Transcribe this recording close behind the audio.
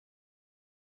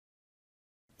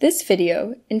This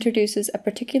video introduces a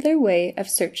particular way of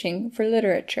searching for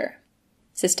literature,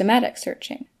 systematic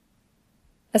searching.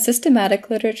 A systematic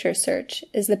literature search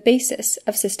is the basis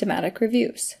of systematic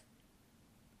reviews.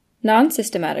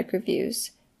 Non-systematic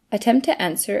reviews attempt to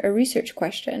answer a research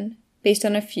question based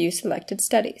on a few selected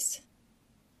studies.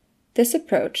 This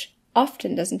approach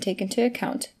often doesn't take into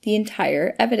account the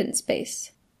entire evidence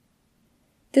base.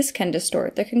 This can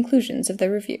distort the conclusions of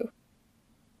the review.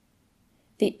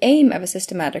 The aim of a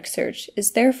systematic search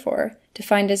is therefore to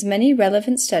find as many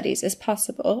relevant studies as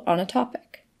possible on a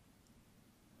topic.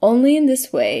 Only in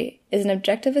this way is an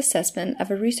objective assessment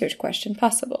of a research question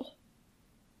possible.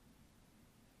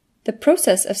 The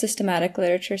process of systematic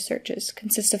literature searches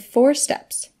consists of 4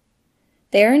 steps.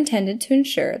 They are intended to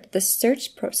ensure that the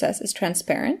search process is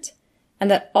transparent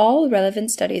and that all relevant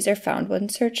studies are found when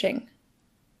searching.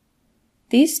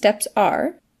 These steps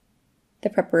are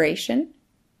the preparation,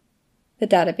 the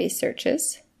database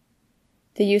searches,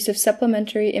 the use of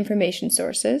supplementary information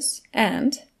sources,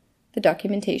 and the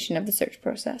documentation of the search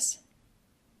process.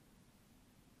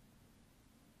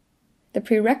 The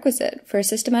prerequisite for a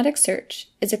systematic search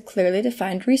is a clearly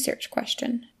defined research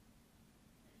question.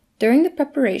 During the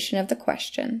preparation of the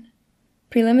question,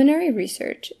 preliminary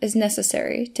research is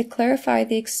necessary to clarify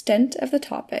the extent of the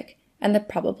topic and the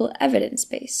probable evidence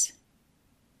base.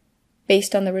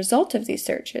 Based on the result of these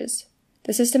searches,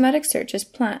 the systematic search is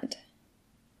planned.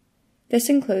 This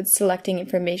includes selecting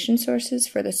information sources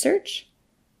for the search,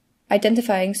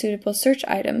 identifying suitable search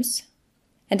items,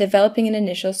 and developing an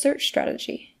initial search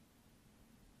strategy.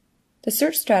 The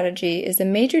search strategy is the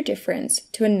major difference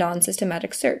to a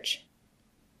non-systematic search.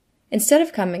 Instead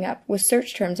of coming up with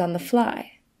search terms on the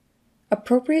fly,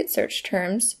 appropriate search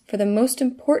terms for the most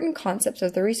important concepts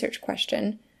of the research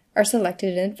question are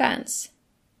selected in advance.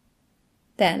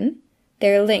 Then,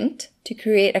 they are linked to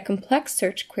create a complex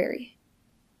search query.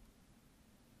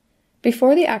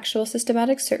 Before the actual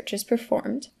systematic search is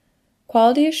performed,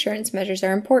 quality assurance measures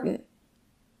are important.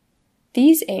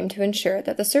 These aim to ensure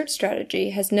that the search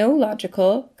strategy has no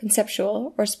logical,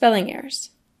 conceptual, or spelling errors.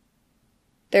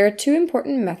 There are 2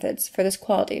 important methods for this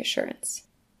quality assurance.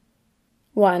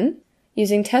 1.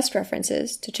 Using test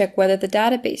references to check whether the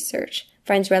database search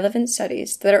finds relevant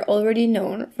studies that are already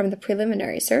known from the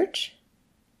preliminary search.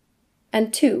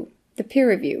 And 2. The peer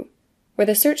review, where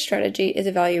the search strategy is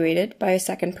evaluated by a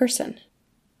second person.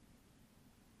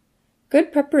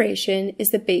 Good preparation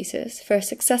is the basis for a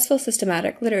successful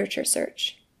systematic literature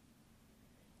search.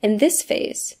 In this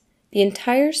phase, the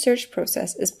entire search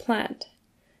process is planned,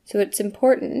 so it's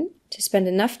important to spend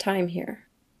enough time here.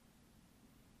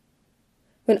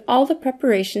 When all the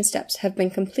preparation steps have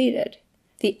been completed,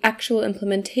 the actual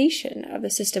implementation of the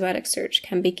systematic search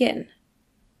can begin.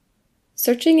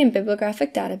 Searching in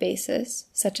bibliographic databases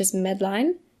such as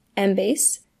Medline,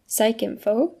 Embase,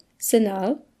 PsycInfo,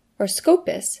 CINAHL, or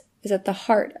Scopus is at the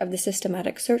heart of the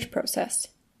systematic search process.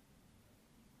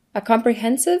 A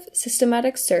comprehensive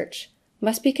systematic search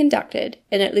must be conducted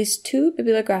in at least 2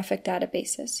 bibliographic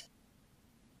databases.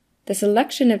 The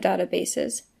selection of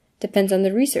databases depends on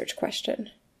the research question.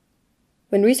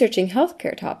 When researching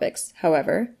healthcare topics,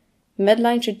 however,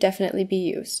 Medline should definitely be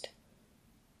used.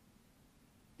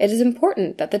 It is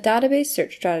important that the database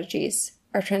search strategies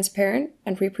are transparent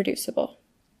and reproducible.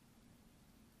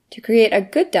 To create a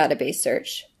good database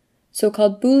search,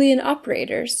 so-called Boolean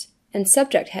operators and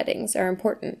subject headings are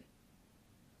important.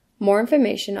 More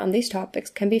information on these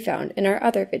topics can be found in our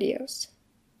other videos.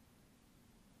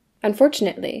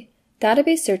 Unfortunately,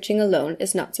 database searching alone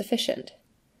is not sufficient.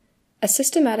 A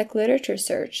systematic literature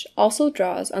search also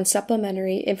draws on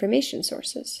supplementary information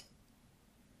sources.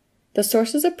 The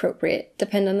sources appropriate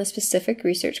depend on the specific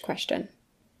research question.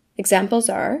 Examples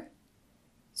are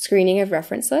screening of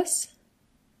reference lists,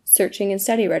 searching in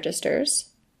study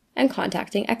registers, and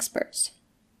contacting experts.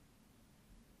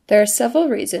 There are several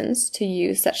reasons to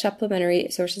use such supplementary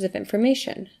sources of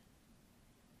information.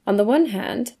 On the one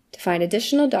hand, to find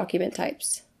additional document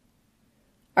types.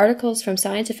 Articles from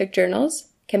scientific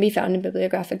journals can be found in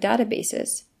bibliographic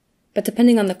databases, but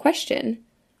depending on the question,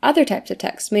 other types of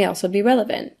text may also be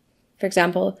relevant. For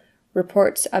example,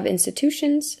 reports of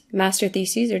institutions, master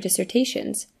theses or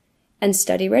dissertations, and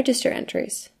study register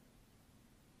entries.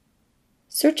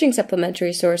 Searching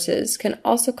supplementary sources can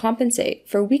also compensate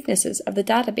for weaknesses of the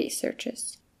database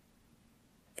searches.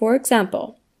 For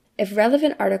example, if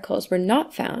relevant articles were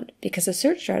not found because the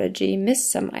search strategy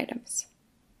missed some items.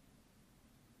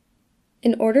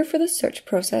 In order for the search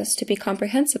process to be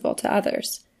comprehensible to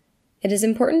others, it is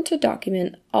important to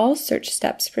document all search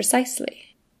steps precisely.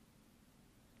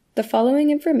 The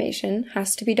following information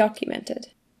has to be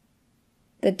documented: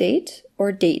 the date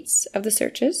or dates of the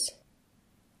searches,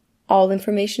 all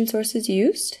information sources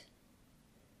used,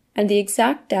 and the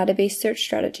exact database search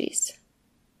strategies.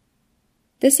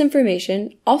 This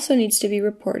information also needs to be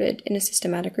reported in a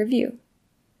systematic review.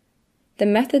 The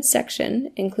Methods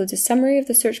section includes a summary of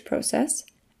the search process,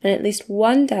 and at least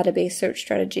one database search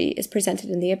strategy is presented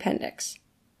in the appendix.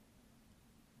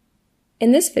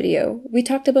 In this video, we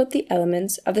talked about the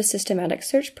elements of the systematic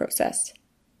search process.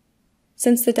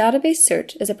 Since the database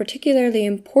search is a particularly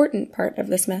important part of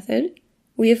this method,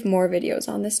 we have more videos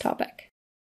on this topic.